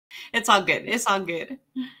It's all good. It's all good.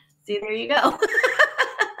 See, there you go.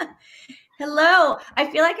 Hello. I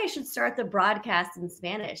feel like I should start the broadcast in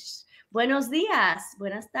Spanish. Buenos días,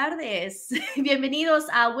 buenas tardes. Bienvenidos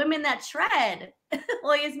a Women That Shred.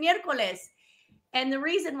 Hoy es miércoles. And the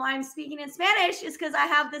reason why I'm speaking in Spanish is because I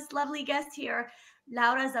have this lovely guest here,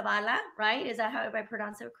 Laura Zavala, right? Is that how I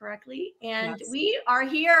pronounce it correctly? And Yes. we are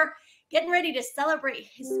here getting ready to celebrate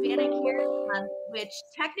Hispanic Heritage Month, which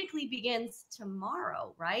technically begins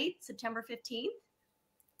tomorrow, right? September 15th.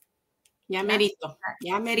 Ya merito.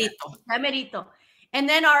 Ya merito. Ya merito. And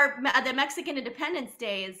then the Mexican Independence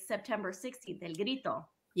Day is September 16th, El Grito.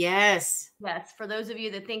 Yes. Yes, for those of you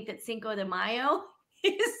that think that Cinco de Mayo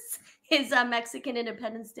is Mexican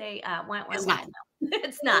Independence Day. It's not.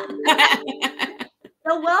 It's not.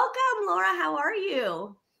 So welcome, Laura. How are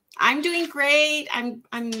you? I'm doing great. I'm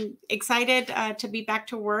excited to be back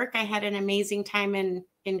to work. I had an amazing time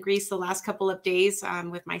in Greece the last couple of days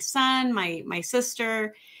with my son, my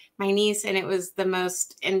sister, my niece, and it was the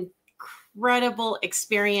most incredible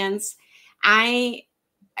experience.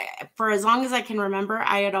 For as long as I can remember,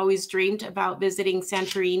 I had always dreamed about visiting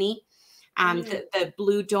Santorini, the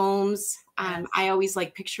blue domes. Yes. I always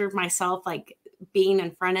pictured myself being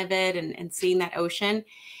in front of it and seeing that ocean.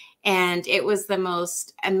 And it was the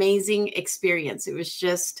most amazing experience. It was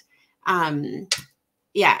just,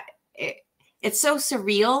 it's so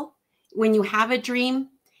surreal when you have a dream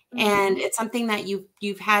and it's something that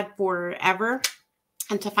you've had forever,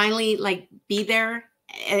 and to finally be there,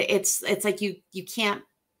 it's like you can't,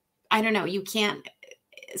 I don't know, you can't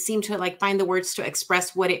seem to find the words to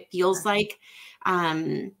express what it feels like,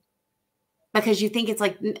 because you think it's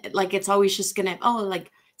like it's always just gonna,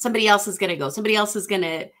 somebody else is gonna go, somebody else is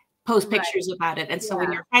gonna post pictures about it, and so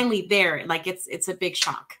when you're finally there, it's a big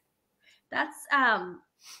shock. That's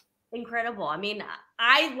incredible. I mean,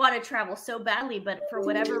 I want to travel so badly, but for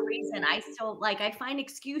whatever reason, I still I find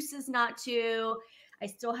excuses not to. I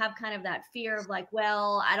still have kind of that fear of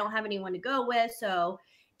well, I don't have anyone to go with, so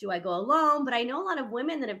do I go alone? But I know a lot of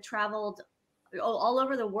women that have traveled all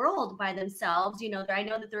over the world by themselves. I know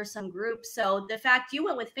that there are some groups. So the fact you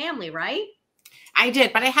went with family, right? I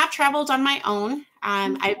did, but I have traveled on my own.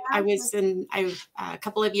 I was a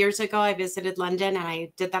couple of years ago, I visited London and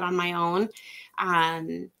I did that on my own.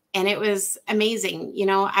 And it was amazing.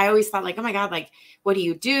 I always thought oh my God, what do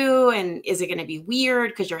you do? And is it going to be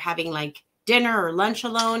weird because you're having dinner or lunch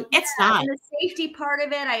alone? It's not. And the safety part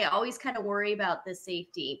of it, I always kind of worry about the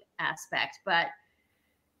safety aspect, but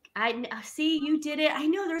I see you did it. I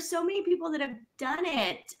know there's so many people that have done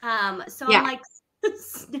it. So yeah. I'm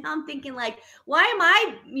now I'm thinking why am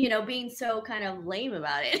I, being so kind of lame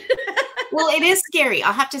about it? Well, it is scary.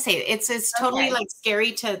 I'll have to say it's totally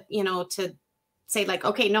scary to, to say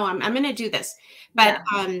okay, no, I'm going to do this. But,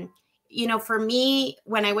 for me,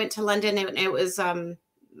 when I went to London, it was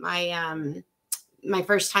my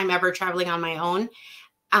first time ever traveling on my own.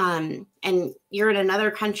 And you're in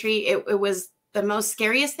another country. It was the most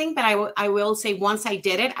scariest thing, but I will say once I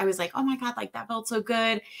did it, I was oh my God, that felt so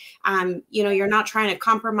good. You're not trying to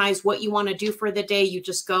compromise what you want to do for the day. You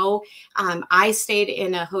just go. I stayed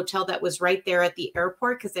in a hotel that was right there at the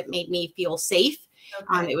airport because it made me feel safe.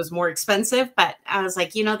 Okay. It was more expensive, but I was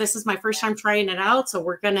this is my first time trying it out. So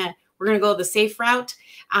we're going to go the safe route.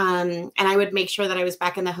 And I would make sure that I was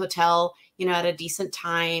back in the hotel, at a decent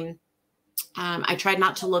time. I tried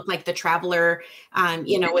not to look like the traveler,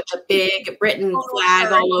 with the big Britain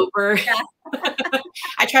flag all over. Yeah.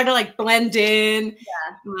 I tried to blend in.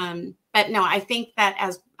 Yeah. But no, I think that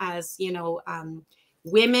as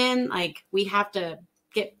women, we have to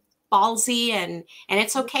get ballsy and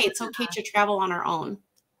it's okay. It's okay to travel on our own.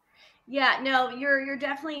 Yeah, no, you're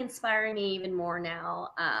definitely inspiring me even more now.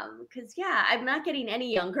 Cause I'm not getting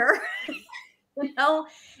any younger.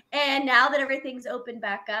 And now that everything's opened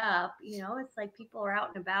back up, it's people are out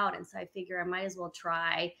and about. And so I figure I might as well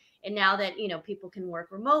try. And now that, people can work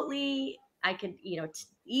remotely, I could,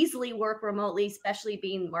 easily work remotely, especially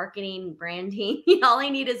being marketing, branding. All I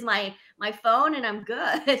need is my phone and I'm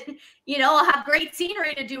good. I'll have great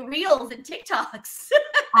scenery to do reels and TikToks.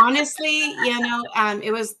 Honestly,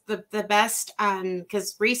 it was the best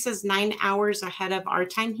because Greece is 9 hours ahead of our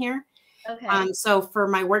time here. Okay. So for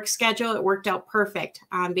my work schedule, it worked out perfect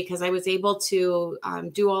because I was able to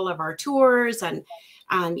do all of our tours and,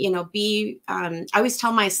 I always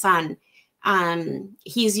tell my son,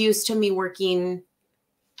 he's used to me working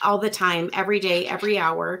all the time, every day, every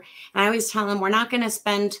hour. And I always tell him, we're not going to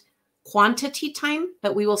spend quantity time,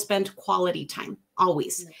 but we will spend quality time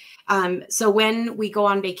always. So when we go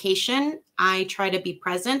on vacation, I try to be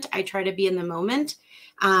present. I try to be in the moment.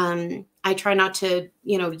 I try not to,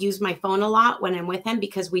 use my phone a lot when I'm with him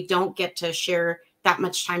because we don't get to share that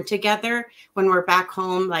much time together when we're back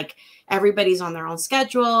home. Like everybody's on their own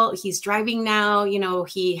schedule. He's driving now,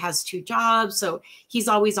 he has 2 jobs, so he's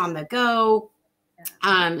always on the go.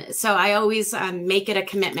 So I always make it a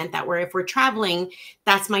commitment that if we're traveling,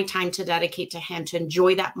 that's my time to dedicate to him, to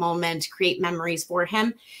enjoy that moment, create memories for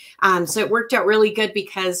him. So it worked out really good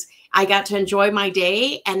because I got to enjoy my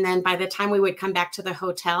day. And then by the time we would come back to the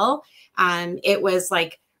hotel, it was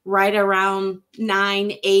like right around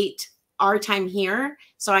 9, 8 our time here.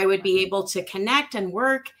 So I would be able to connect and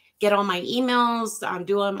work, get all my emails,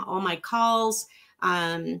 do all my calls.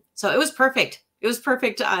 So it was perfect. It was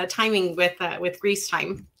perfect timing with Greece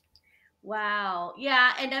time. Wow.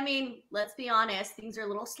 Yeah. And I mean, let's be honest, things are a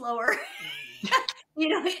little slower,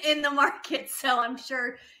 in the market. So I'm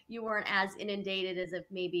sure you weren't as inundated as if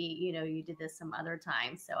maybe, you did this some other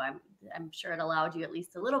time. So I'm sure it allowed you at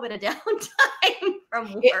least a little bit of downtime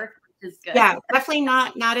from work, which is good. Yeah, definitely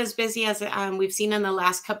not as busy as we've seen in the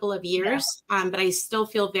last couple of years. Yeah. But I still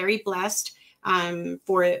feel very blessed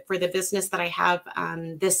for the business that I have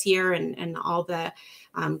this year and all the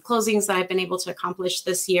closings that I've been able to accomplish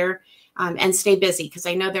this year, and stay busy because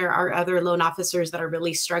I know there are other loan officers that are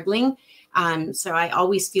really struggling. So I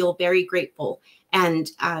always feel very grateful.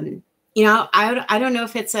 And, I don't know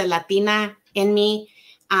if it's a Latina in me,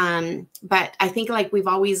 but I think like we've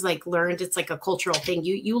always like learned, it's like a cultural thing.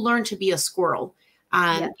 You learn to be a squirrel.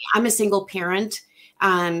 I'm a single parent.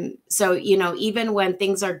 So, even when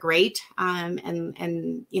things are great, and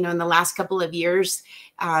in the last couple of years,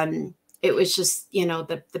 it was just,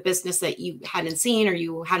 the business that you hadn't seen or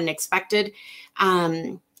you hadn't expected.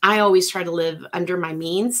 I always try to live under my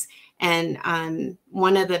means. And,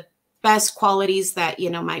 one of the best qualities that,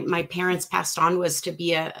 my parents passed on was to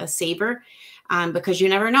be a saver. Because you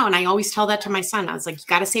never know. And I always tell that to my son. I was like, you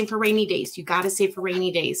got to save for rainy days. You got to save for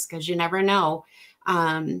rainy days because you never know.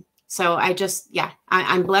 So I just,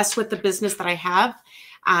 I'm blessed with the business that I have.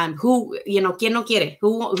 Who, quien no quiere,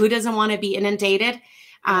 who doesn't want to be inundated.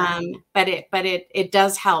 But it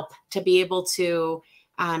does help to be able to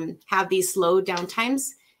have these slow down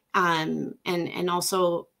times, and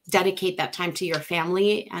also dedicate that time to your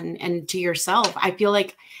family and to yourself. I feel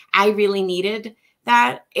like I really needed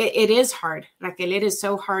that. It is hard, Raquel. It is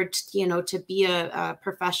so hard, to be a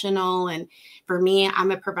professional. And for me,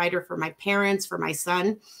 I'm a provider for my parents, for my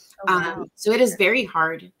son. Oh, wow. So it is very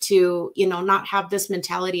hard to, not have this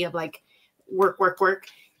mentality of like work,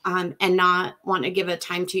 and not want to give a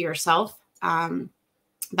time to yourself.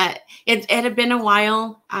 But it had been a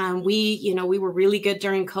while. We were really good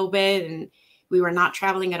during COVID and we were not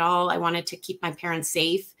traveling at all. I wanted to keep my parents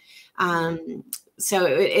safe. So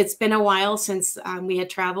it's been a while since we had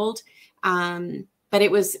traveled, but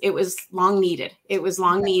it was long needed. It was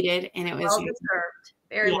long needed, and it was well deserved,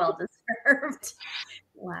 very well deserved.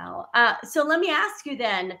 Wow. So let me ask you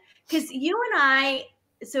then, because you and I,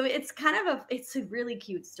 so it's kind of it's a really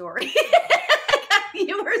cute story.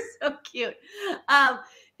 You were so cute.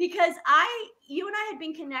 Because you and I had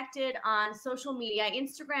been connected on social media,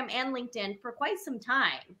 Instagram and LinkedIn for quite some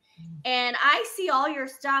time. And I see all your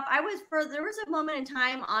stuff. There was a moment in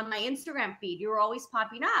time on my Instagram feed, you were always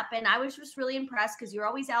popping up. And I was just really impressed because you're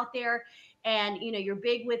always out there and, you're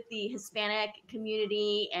big with the Hispanic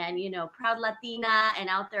community and, proud Latina and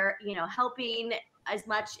out there, helping as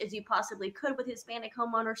much as you possibly could with Hispanic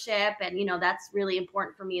homeownership. And, that's really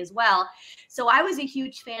important for me as well. So I was a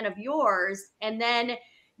huge fan of yours. And then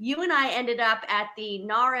you and I ended up at the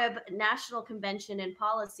NAREB National Convention and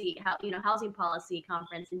Policy, Housing Policy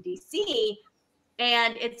Conference in DC.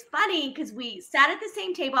 And it's funny because we sat at the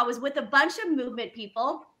same table. I was with a bunch of movement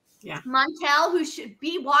people. Yeah. Montel, who should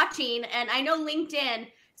be watching. And I know LinkedIn,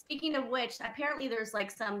 speaking of which, apparently there's like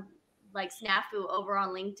some like snafu over on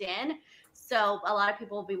LinkedIn. So a lot of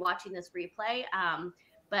people will be watching this replay.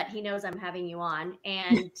 But he knows I'm having you on.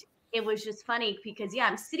 And it was just funny because,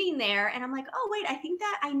 I'm sitting there and I'm like, oh, wait, I think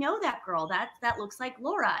that I know that girl. That looks like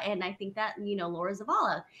Laura. And I think that, Laura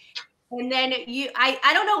Zavala. And then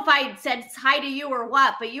I don't know if I said hi to you or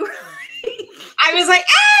what, but you were I was like,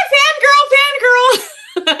 fangirl.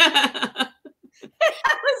 I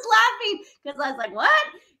was laughing because I was like, what?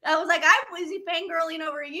 I was like, I was fangirling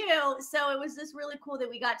over you. So it was just really cool that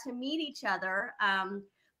we got to meet each other.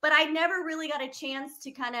 But I never really got a chance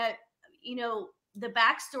to kind of, the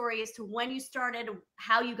backstory as to when you started,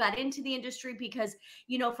 how you got into the industry, because,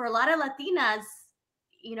 for a lot of Latinas,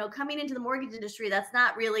 coming into the mortgage industry, that's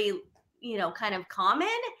not really, kind of common.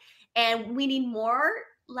 And we need more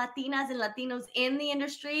Latinas and Latinos in the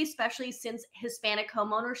industry, especially since Hispanic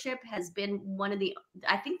homeownership has been one of the,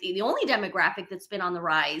 I think the only demographic that's been on the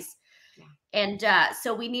rise. Yeah. And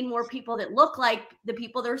so we need more people that look like the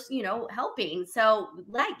people they're, you know, helping. So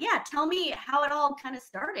like, yeah, tell me how it all kind of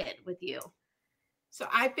started with you. So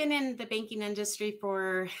I've been in the banking industry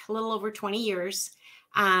for a little over 20 years.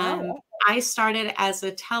 I started as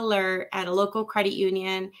a teller at a local credit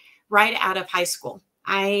union right out of high school.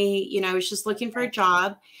 I was just looking for a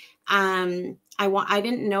job. I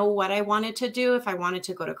didn't know what I wanted to do, if I wanted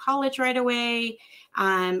to go to college right away.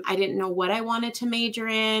 I didn't know what I wanted to major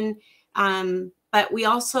in. But we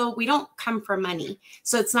don't come for money.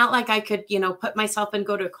 So it's not like I could, put myself and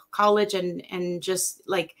go to college and just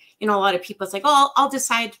like, a lot of people, it's like, oh, I'll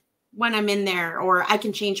decide when I'm in there, or I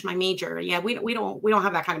can change my major. Yeah. We don't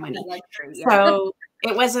have that kind of money. Yeah. So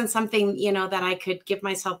it wasn't something, that I could give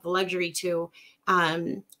myself the luxury to.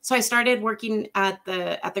 So I started working at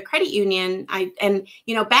the credit union.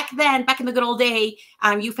 back in the good old day,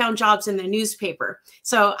 you found jobs in the newspaper.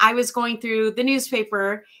 So I was going through the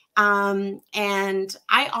newspaper, and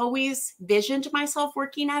I always visioned myself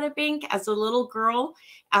working at a bank as a little girl.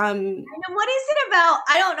 I know, what is it about?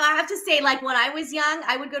 I don't know. I have to say, like, when I was young,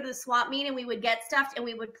 I would go to the swap meet and we would get stuff and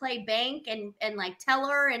we would play bank and like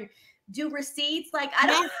teller and do receipts. Like, I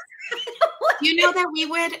don't. Yeah. That we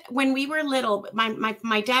would, when we were little,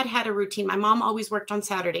 my dad had a routine. My mom always worked on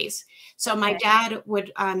Saturdays. So my dad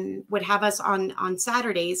would have us on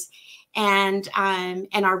Saturdays, and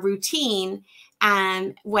our routine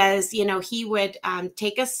was, he would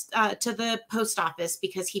take us to the post office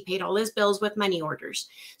because he paid all his bills with money orders.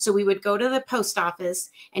 So we would go to the post office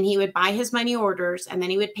and he would buy his money orders, and then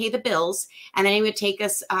he would pay the bills, and then he would take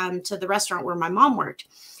us to the restaurant where my mom worked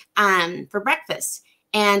for breakfast.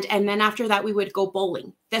 And then after that, we would go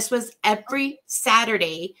bowling. This was every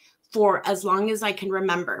Saturday for as long as I can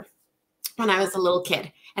remember when I was a little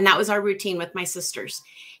kid. And that was our routine with my sisters.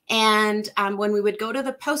 And when we would go to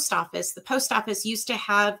the post office used to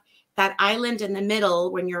have that island in the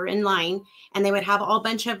middle when you're in line, and they would have all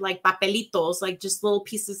bunch of like papelitos, like just little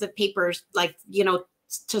pieces of papers, like,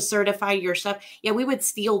 to certify your stuff. Yeah, we would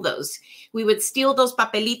steal those. We would steal those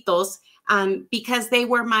papelitos because they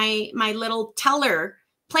were my little teller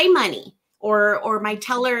play money or my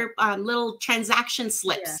teller little transaction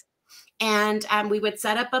slips. Yeah. And we would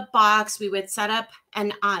set up a box. We would set up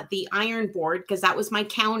the iron board because that was my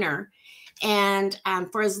counter. And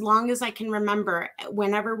for as long as I can remember,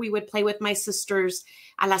 whenever we would play with my sisters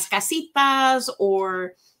a las casitas,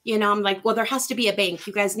 or, I'm like, well, there has to be a bank.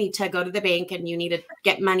 You guys need to go to the bank and you need to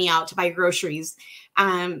get money out to buy groceries.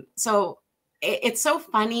 So it's so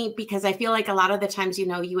funny because I feel like a lot of the times,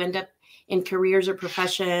 you end up in careers or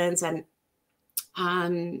professions and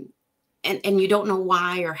you don't know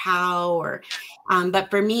why or how, but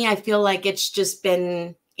for me, I feel like it's just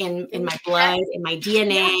been in my blood, in my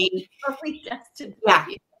DNA. Yeah.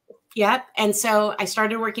 Yep. And so I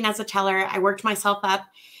started working as a teller. I worked myself up.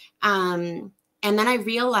 And then I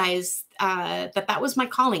realized that was my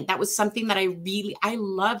calling. That was something that I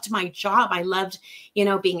loved my job. I loved,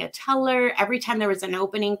 being a teller. Every time there was an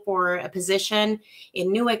opening for a position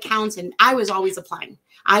in new accounts, and I was always applying.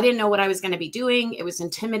 I didn't know what I was going to be doing. It was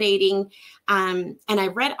intimidating. And I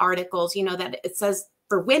read articles, that it says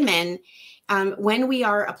for women, when we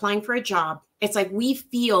are applying for a job, it's like we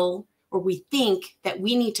feel or we think that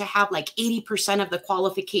we need to have like 80% of the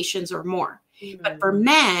qualifications or more. Mm-hmm. But for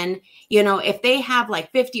men, if they have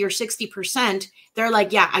like 50 or 60%, they're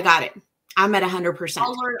like, yeah, I got it. I'm at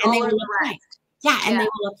 100%. And they will apply. Yeah. And they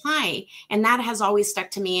will apply. And that has always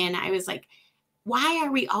stuck to me. And I was like, why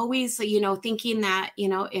are we always, thinking that,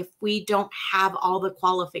 if we don't have all the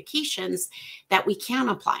qualifications that we can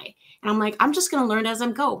apply? And I'm like, I'm just going to learn as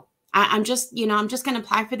I go. I'm just going to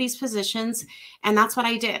apply for these positions. And that's what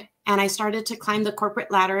I did. And I started to climb the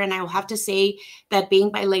corporate ladder. And I will have to say that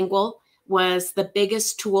being bilingual was the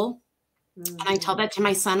biggest tool. Mm-hmm. And I tell that to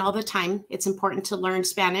my son all the time. It's important to learn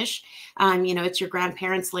Spanish. It's your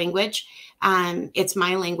grandparents' language. It's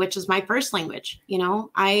my language, is my first language.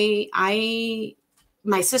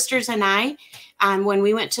 My sisters and I, when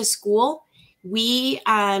we went to school, we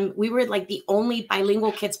were like the only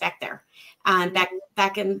bilingual kids back there.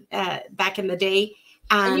 Back in the day.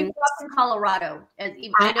 And you grew up in Colorado. I'm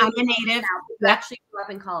a native. You actually grew up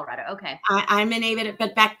in Colorado. Okay. I'm a native,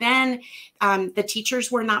 but back then, the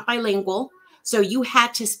teachers were not bilingual, so you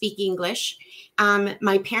had to speak English.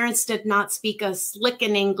 My parents did not speak a slick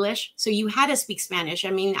in English, so you had to speak Spanish. I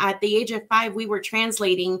mean, at the age of 5, we were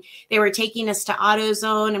translating. They were taking us to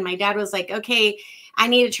AutoZone, and my dad was like, okay, I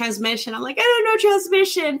need a transmission. I'm like, I don't know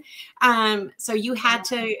transmission. So you had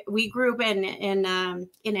to, we grew up in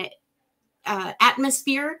an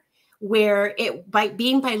atmosphere where by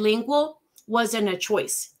being bilingual wasn't a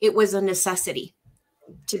choice. It was a necessity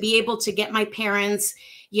to be able to get my parents,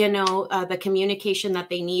 the communication that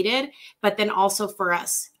they needed. But then also for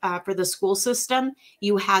us, for the school system,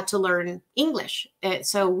 you had to learn English.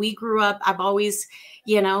 So we grew up, I've always,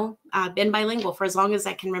 been bilingual for as long as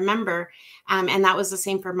I can remember. And that was the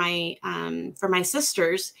same for my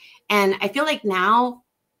sisters. And I feel like now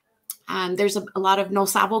there's a lot of no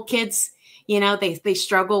sabo kids. They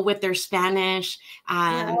struggle with their Spanish.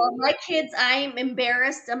 Well, my kids, I'm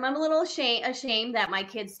embarrassed. I'm a little ashamed that my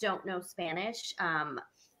kids don't know Spanish.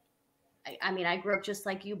 I mean, I grew up just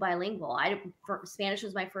like you, bilingual. Spanish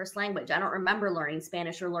was my first language. I don't remember learning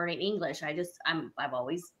Spanish or learning English. I've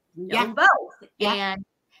always known both. Yeah. And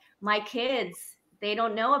my kids, they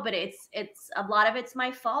don't know it, but it's a lot of it's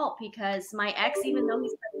my fault because my ex, even though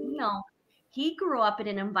he's Filipino, he grew up in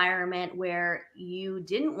an environment where you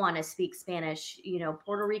didn't want to speak Spanish,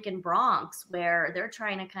 Puerto Rican Bronx, where they're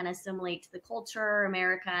trying to kind of assimilate to the culture,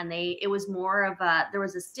 America. And it was more of there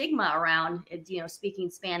was a stigma around, speaking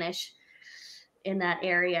Spanish in that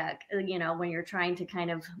area, when you're trying to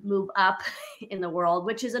kind of move up in the world,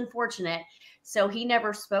 which is unfortunate. So he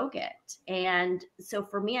never spoke it. And so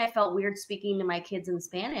for me, I felt weird speaking to my kids in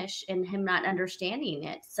Spanish and him not understanding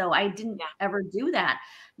it. So I didn't ever do that.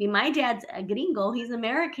 I mean, my dad's a gringo. He's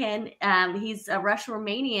American. He's a Russian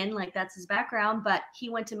Romanian, like that's his background, but he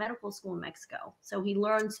went to medical school in Mexico. So he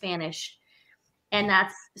learned Spanish. And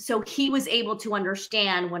so he was able to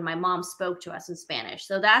understand when my mom spoke to us in Spanish.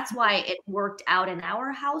 So that's why it worked out in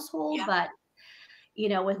our household. But,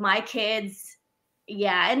 with my kids,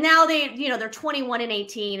 and now they're 21 and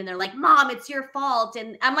 18 and they're like, Mom, it's your fault.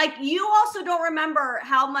 And I'm like, you also don't remember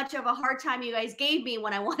how much of a hard time you guys gave me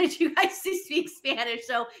when I wanted you guys to speak Spanish.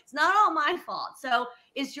 So it's not all my fault. So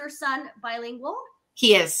is your son bilingual?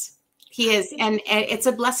 He is. And it's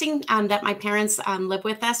a blessing that my parents live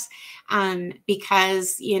with us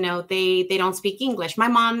because, they don't speak English. My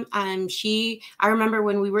mom, I remember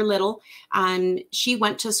when we were little, she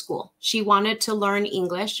went to school. She wanted to learn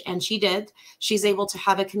English and she did. She's able to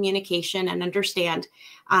have a communication and understand.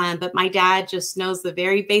 But my dad just knows the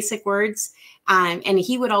very basic words. And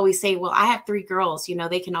he would always say, well, I have 3 girls,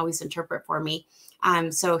 they can always interpret for me.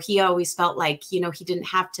 So he always felt like, he didn't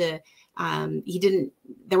have to,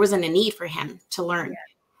 there wasn't a need for him to learn.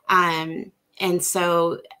 And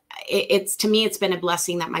so to me, it's been a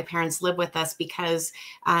blessing that my parents live with us because,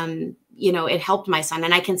 it helped my son.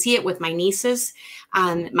 And I can see it with my nieces.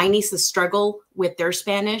 My nieces struggle with their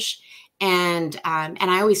Spanish. And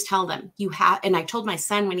I always tell them and I told my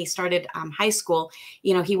son when he started high school,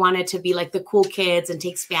 he wanted to be like the cool kids and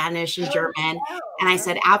take Spanish and German. And I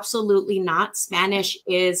said, absolutely not. Spanish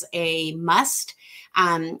is a must.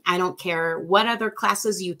 I don't care what other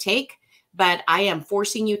classes you take, but I am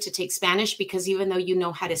forcing you to take Spanish because even though you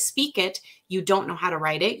know how to speak it, you don't know how to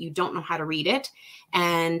write it. You don't know how to read it.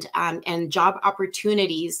 And job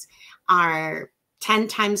opportunities are 10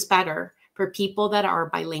 times better for people that are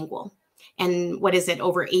bilingual. And what is it?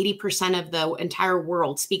 Over 80% of the entire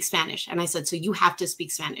world speak Spanish. And I said, so you have to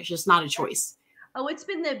speak Spanish. It's not a choice. Oh, it's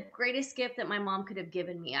been the greatest gift that my mom could have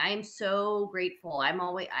given me. I am so grateful.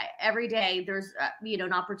 Every day there's,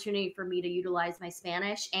 an opportunity for me to utilize my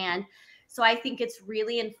Spanish. And so I think it's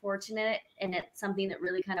really unfortunate. And it's something that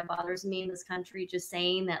really kind of bothers me in this country, just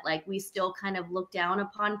saying that like, we still kind of look down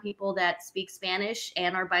upon people that speak Spanish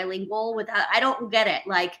and are bilingual I don't get it.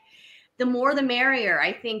 Like, the more the merrier.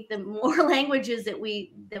 I think the more languages that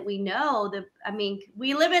we know,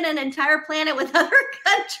 we live in an entire planet with other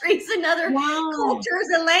countries and other cultures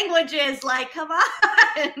and languages. Like, come on.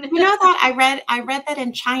 That I read that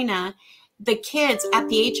in China, the kids at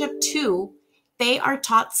the age of 2, they are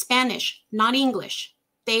taught Spanish, not English.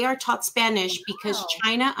 They are taught Spanish because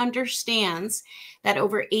China understands that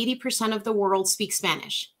over 80% of the world speaks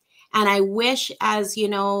Spanish. And I wish, as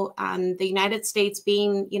the United States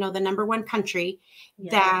being, the #1 country,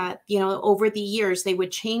 that, over the years they would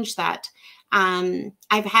change that.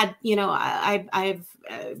 I've had, I've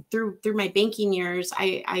through my banking years,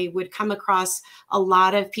 I would come across a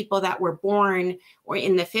lot of people that were born or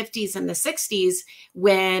in the 50s and the 60s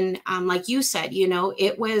when, like you said,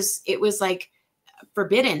 it was like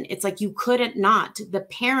forbidden. It's like you couldn't not. The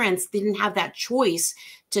parents didn't have that choice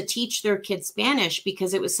to teach their kids Spanish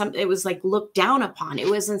because it was like looked down upon. It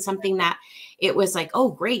wasn't something that it was like, oh,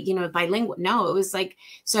 great, bilingual. No, it was like,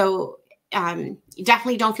 so you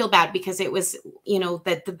definitely don't feel bad because it was,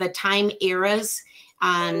 the time eras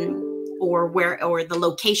or the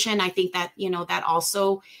location. I think that, you know, that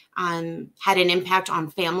also had an impact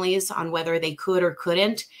on families on whether they could or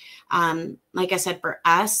couldn't. Like I said, for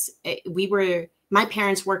us, my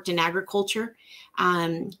parents worked in agriculture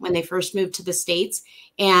when they first moved to the States,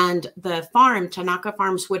 and the farm, Tanaka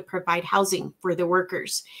Farms, would provide housing for the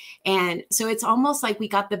workers. And so it's almost like we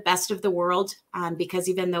got the best of the world, because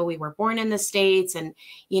even though we were born in the States and,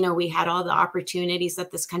 you know, we had all the opportunities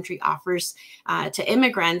that this country offers to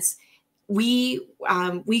immigrants, we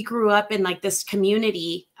grew up in like this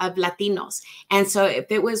community of Latinos. And so if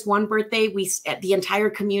it was one birthday, the entire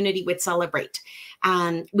community would celebrate.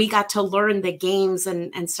 We got to learn the games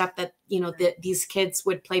and stuff that, you know, these kids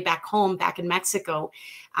would play back home, back in Mexico.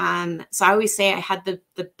 So I always say I had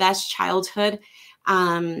the best childhood.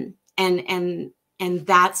 And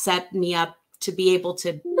that set me up to be able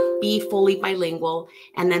to be fully bilingual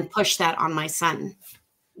and then push that on my son.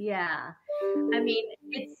 Yeah. I mean,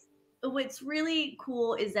 what's really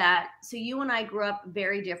cool is that, so you and I grew up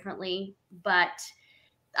very differently, but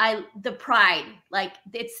the pride, like,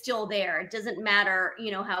 it's still there. It doesn't matter,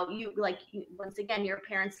 you know, how you, like, once again, your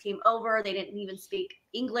parents came over, they didn't even speak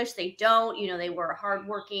English. They don't, you know, they were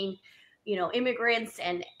hardworking, you know, immigrants.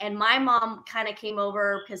 And my mom kind of came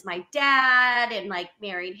over because my dad and like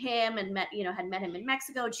married him and had met him in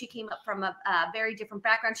Mexico. And she came up from a very different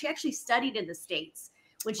background. She actually studied in the States.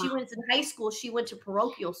 When she went to high school, she went to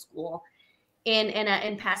parochial school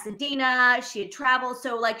in Pasadena. She had traveled.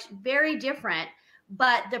 So like very different.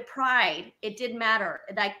 But the pride, it didn't matter.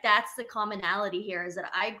 Like, that's the commonality here, is that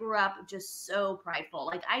I grew up just so prideful.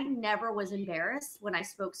 Like, I never was embarrassed when I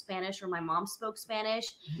spoke Spanish or my mom spoke Spanish.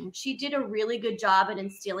 Mm-hmm. She did a really good job at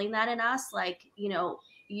instilling that in us. Like, you know,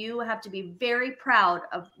 you have to be very proud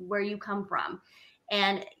of where you come from.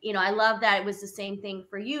 And, you know, I love that it was the same thing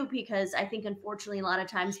for you, because I think, unfortunately, a lot of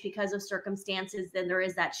times because of circumstances, then there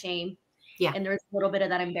is that shame. Yeah. And there's a little bit of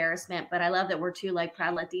that embarrassment, but I love that we're two like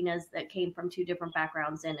proud Latinas that came from two different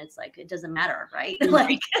backgrounds, and it's like, it doesn't matter, right? Mm-hmm.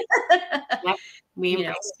 Like, yep.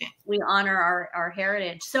 We honor our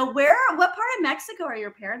heritage. So what part of Mexico are your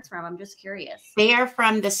parents from? I'm just curious. They are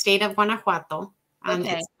from the state of Guanajuato.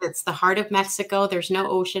 Okay. It's the heart of Mexico. There's no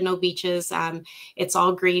ocean, no beaches. It's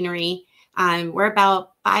all greenery. We're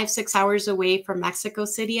about 5-6 hours away from Mexico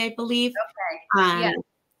City, I believe. Okay. Yeah.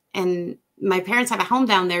 And my parents have a home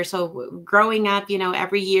down there. So growing up, you know,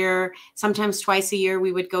 every year, sometimes twice a year,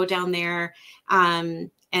 we would go down there. And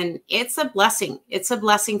it's a blessing. It's a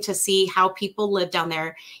blessing to see how people live down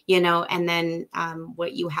there, you know, and then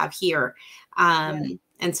what you have here. And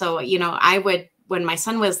so, you know, when my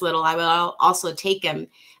son was little, I would also take him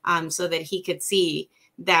so that he could see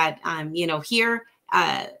that, you know, here,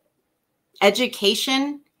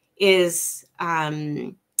 education is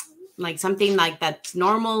like something like that's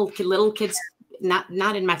normal. Little kids,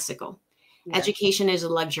 not in Mexico. Yeah. Education is a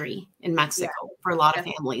luxury in Mexico for a lot of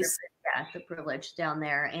families. Yeah, it's a privilege down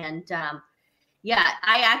there. And yeah,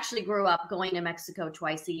 I actually grew up going to Mexico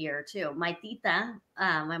twice a year too. My tita,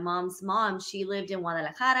 my mom's mom, she lived in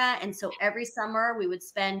Guadalajara. And so every summer we would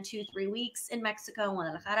spend 2-3 weeks in Mexico and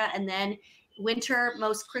Guadalajara. And then winter,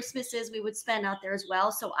 most Christmases we would spend out there as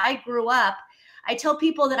well. So I grew up, I tell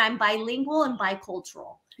people that I'm bilingual and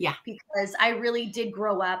bicultural. Yeah. Because I really did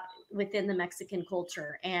grow up within the Mexican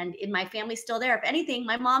culture, and in my family still there. If anything,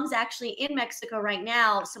 my mom's actually in Mexico right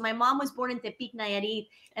now. So my mom was born in Tepic, Nayarit,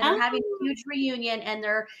 and they're having a huge reunion, and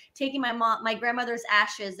they're taking my grandmother's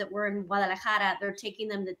ashes that were in Guadalajara. They're taking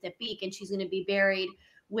them to Tepic, and she's going to be buried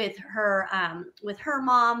with her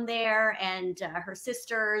mom there and her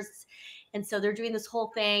sisters. And so they're doing this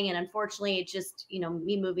whole thing. And unfortunately, it just, you know,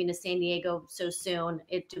 me moving to San Diego so soon,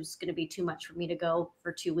 it was going to be too much for me to go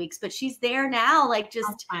for 2 weeks. But she's there now, like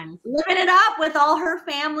just living it up with all her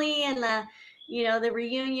family and the, you know, the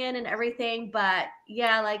reunion and everything. But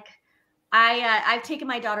yeah, like I've taken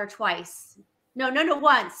my daughter twice. No,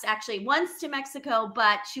 once actually. Once to Mexico,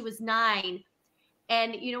 but she was 9.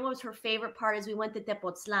 And you know what was her favorite part is we went to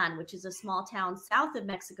Tepoztlan, which is a small town south of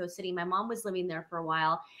Mexico City. My mom was living there for a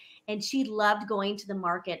while, and she loved going to the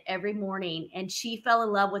market every morning. And she fell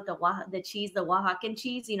in love with the cheese, the Oaxacan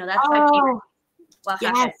cheese. You know, that's my favorite.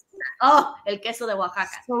 Oaxaca. Yes. Oh, el queso de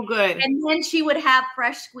Oaxaca. So good. And then she would have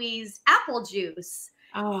fresh squeezed apple juice.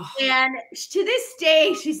 Oh. And to this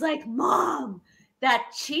day, she's like, Mom, that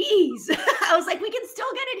cheese. I was like, we can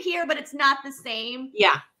still get it here, but it's not the same.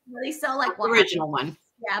 Yeah. They sell like the original one.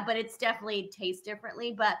 Yeah, but it's definitely tastes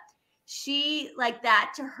differently. But she, like,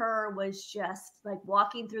 that to her was just like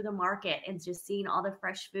walking through the market and just seeing all the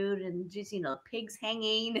fresh food and just, you know, pigs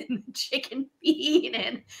hanging and chicken feet.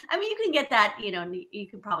 And I mean, you can get that, you know, you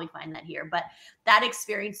can probably find that here. But that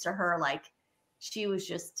experience to her, like, she was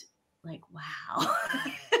just like, wow.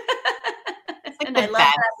 Like And the I love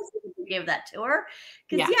best. that we give that to her.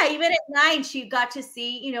 Because, Yeah. yeah, even at 9, she got to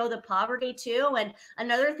see, you know, the poverty too. And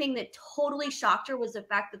another thing that totally shocked her was the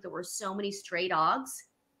fact that there were so many stray dogs.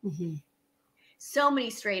 Mm-hmm. So many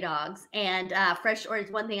stray dogs and fresh, or is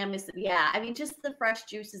one thing I missed. Yeah, I mean, just the fresh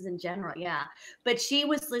juices in general. Yeah, but she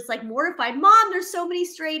was just like mortified. Mom, there's so many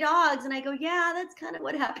stray dogs, and I go, yeah, that's kind of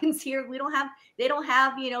what happens here. They don't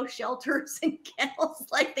have, you know, shelters and kennels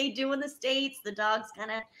like they do in the States. The dogs kind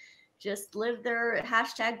of just live their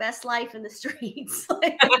hashtag best life in the streets.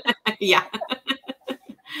 Yeah.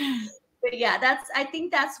 But yeah, I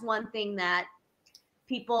think that's one thing that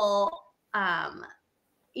people,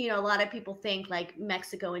 you know, a lot of people think like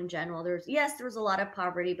Mexico in general, there's a lot of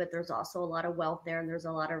poverty, but there's also a lot of wealth there, and there's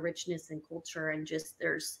a lot of richness and culture, and just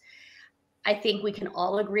I think we can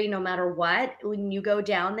all agree, no matter what, when you go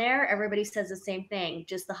down there, everybody says the same thing,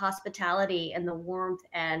 just the hospitality and the warmth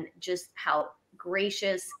and just how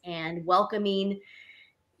gracious and welcoming,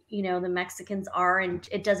 you know, the Mexicans are. And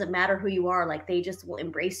it doesn't matter who you are, like they just will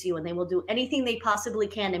embrace you, and they will do anything they possibly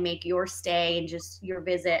can to make your stay and just your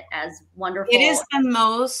visit as wonderful. It is the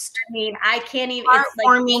most, I mean, I can't even,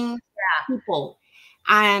 heartwarming yeah. people.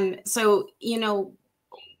 So, you know,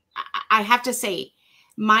 I have to say,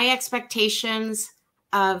 my expectations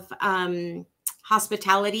of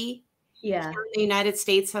hospitality Yeah. here in the United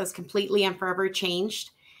States has completely and forever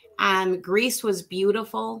changed. Greece was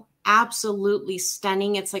beautiful, absolutely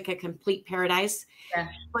stunning. It's like a complete paradise. Yeah.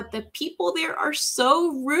 But the people there are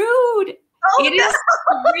so rude. Oh, it is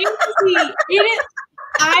crazy. It is.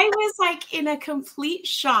 I was like in a complete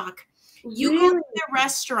shock. You go to the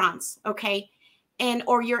restaurants, okay,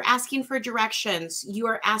 or you're asking for directions, you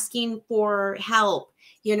are asking for help.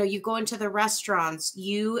 You know, you go into the restaurants,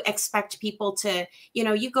 you expect people to, you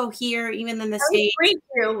know, you go here, even in the States.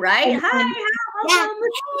 You, right? Hi, yeah.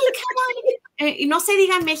 Hey, come on. No se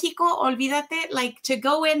diga México, olvídate, like to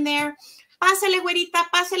go in there. Pásale, güerita,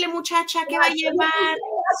 pásale, muchacha, ¿qué va a llevar?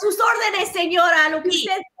 A sus órdenes, señora, lo que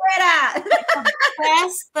usted quiera. The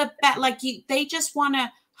best, like they just want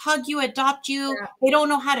to hug you, adopt you. Yeah. They don't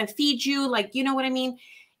know how to feed you, like, you know what I mean?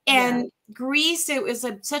 And Greece, it was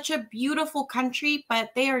such a beautiful country, but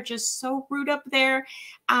they are just so rude up there.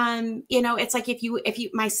 You know, it's like if you,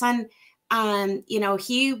 my son, you know,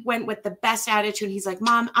 he went with the best attitude. He's like,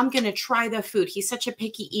 Mom, I'm going to try the food. He's such a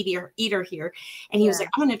picky eater here. And he was like,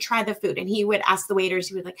 I'm going to try the food. And he would ask the waiters,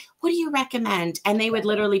 he would like, what do you recommend? And they would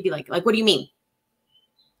literally be like, what do you mean?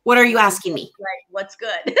 What are you asking me? Right. What's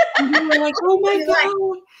good? And we were like, oh my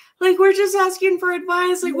God. Like, we're just asking for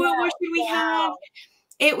advice. Like, what should we have?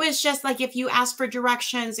 It was just like, if you ask for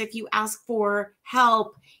directions, if you ask for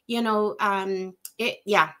help, you know, no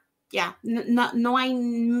hay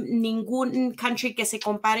ningún country que se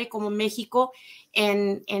compare como México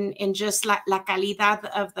en just la calidad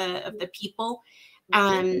of the people.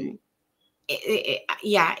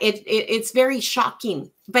 It's very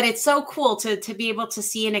shocking, but it's so cool to be able to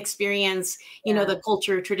see and experience, you know, the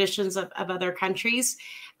culture, traditions of other countries.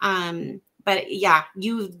 But yeah,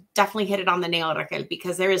 you definitely hit it on the nail, Raquel,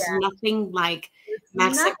 because there is nothing like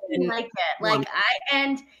Mexican. Nothing like it. Like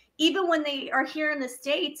and even when they are here in the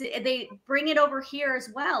States, they bring it over here as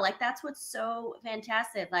well. Like that's what's so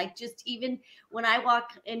fantastic. Like just even when I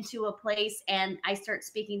walk into a place and I start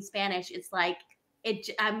speaking Spanish, it's like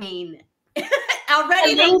I mean,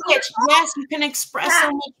 already the language, yes, you can express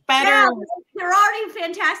so much better. Yeah, they're already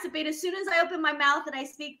fantastic. But as soon as I open my mouth and I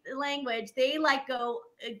speak the language, they like go,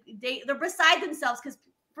 they're beside themselves because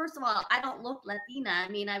first of all, I don't look Latina. I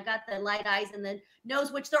mean, I've got the light eyes and the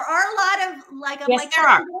nose, which there are a lot of like, there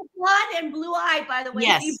are blonde and blue eyed, by the way,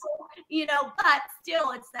 yes. people, you know, but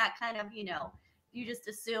still it's that kind of, you know, you just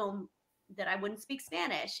assume that I wouldn't speak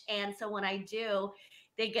Spanish. And so when I do,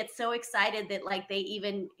 they get so excited that like they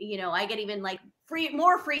even, you know, I get even like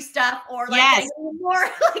more free stuff or like more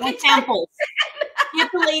like samples. Give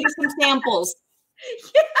the lady some samples.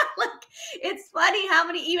 Yeah, like it's funny how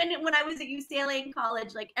many, even when I was at UCLA in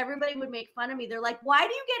college, like everybody would make fun of me. They're like, why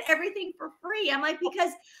do you get everything for free? I'm like,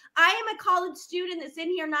 because I am a college student that's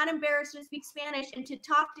in here not embarrassed to speak Spanish and to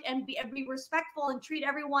talk and be respectful and treat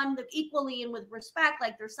everyone equally and with respect.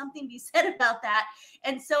 Like there's something to be said about that.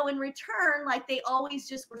 And so in return, like they always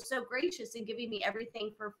just were so gracious in giving me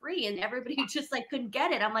everything for free, and everybody just like couldn't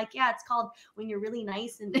get it. I'm like, yeah, it's called when you're really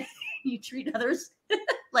nice and you treat others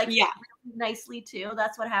like really nicely too.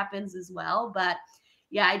 That's what happens as well. But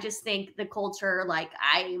yeah, I just think the culture, like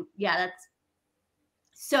that's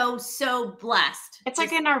so blessed. It's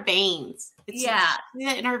like in our veins. It's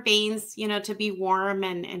in our veins, you know, to be warm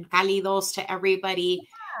and cálidos to everybody.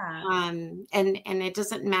 And it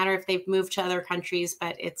doesn't matter if they've moved to other countries,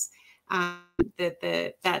 but it's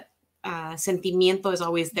That sentimiento is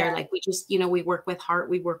always there. Yeah. Like we just, we work with heart,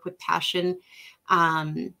 we work with passion.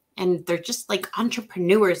 And they're just like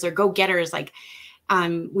entrepreneurs, they're go-getters. Like,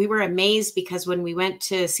 we were amazed because when we went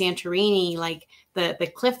to Santorini, like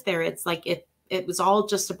the cliff there, it's like it was all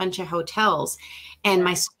just a bunch of hotels. And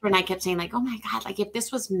my sister and I kept saying like, oh my God, like if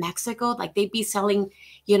this was Mexico, like they'd be selling,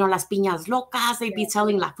 las piñas locas, they'd be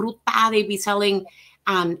selling la fruta, they'd be selling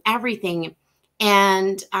everything.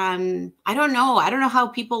 And I don't know how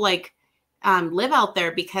people like live out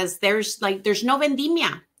there, because there's no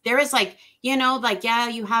vendimia. There is like, like, yeah,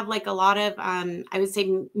 you have like a lot of, I would say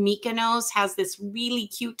Mykonos has this really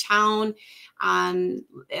cute town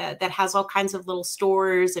that has all kinds of little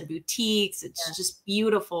stores and boutiques. It's just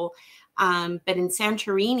beautiful. But in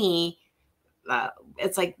Santorini,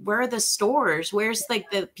 it's like, where are the stores? Where's like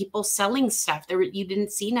the people selling stuff? You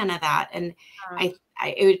didn't see none of that. And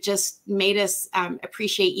it just made us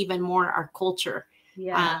appreciate even more our culture.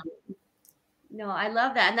 Yeah. No, I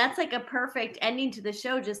love that. And that's like a perfect ending to the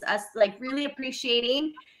show. Just us like really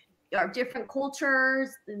appreciating our different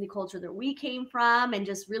cultures and the culture that we came from, and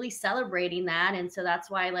just really celebrating that. And so that's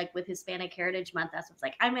why, like with Hispanic Heritage Month, that's what's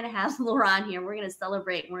like, I'm going to have Laura on here. We're going to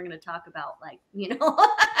celebrate, and we're going to talk about like,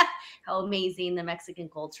 how amazing the Mexican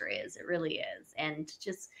culture is. It really is. And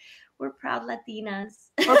just, we're proud Latinas.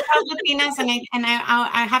 We're proud Latinas. And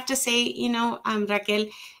I have to say, Raquel,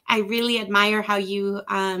 I really admire how you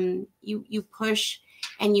push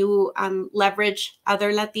and you leverage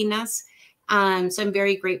other Latinas. So I'm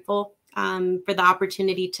very grateful for the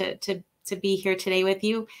opportunity to be here today with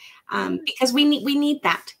you, because we need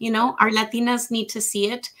that. Our Latinas need to see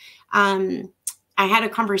it. I had a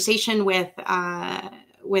conversation with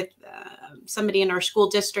somebody in our school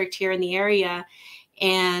district here in the area,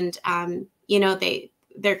 and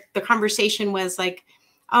the conversation was like,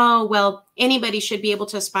 oh, well, anybody should be able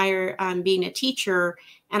to aspire being a teacher.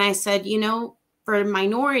 And I said, for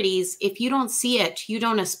minorities, if you don't see it, you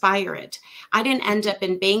don't aspire it. I didn't end up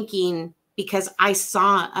in banking because I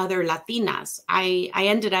saw other Latinas. I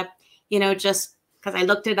ended up, just because I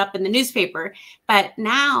looked it up in the newspaper. But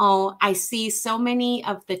now I see so many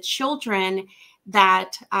of the children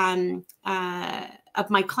that of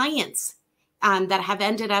my clients that have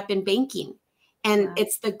ended up in banking. And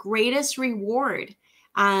it's the greatest reward,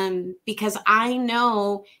 because I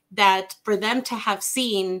know that for them to have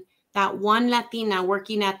seen that one Latina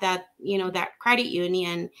working at that, that credit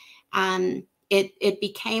union, it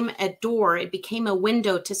became a door, it became a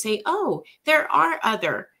window to say, oh, there are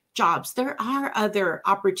other jobs, there are other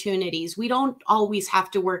opportunities. We don't always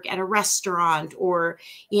have to work at a restaurant or,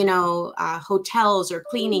 hotels or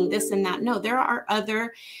cleaning, this and that. No, there are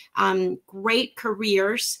other great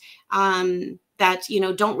careers that,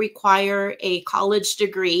 don't require a college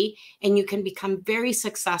degree, and you can become very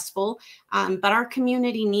successful. But our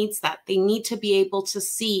community needs that. They need to be able to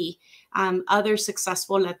see other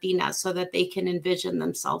successful Latinas so that they can envision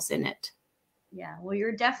themselves in it. Yeah, well,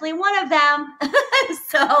 you're definitely one of them.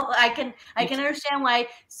 So I can understand why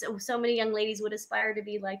so many young ladies would aspire to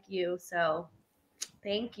be like you. So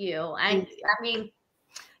thank you. I mean,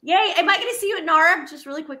 yay. Am I going to see you at NARA? Just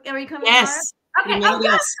really quick. Are you coming to NARA? Okay. Oh,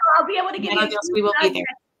 good. So I'll be able to give you we will be there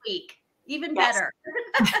next week. Even better.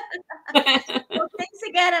 Well, thanks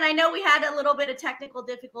again. And I know we had a little bit of technical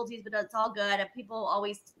difficulties, but it's all good. And people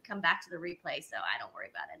always come back to the replay, so I don't worry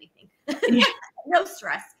about anything. No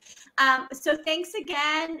stress. So thanks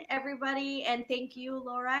again, everybody. And thank you,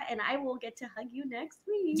 Laura. And I will get to hug you next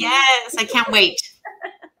week. Yes, I can't wait.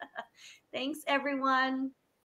 Thanks, everyone.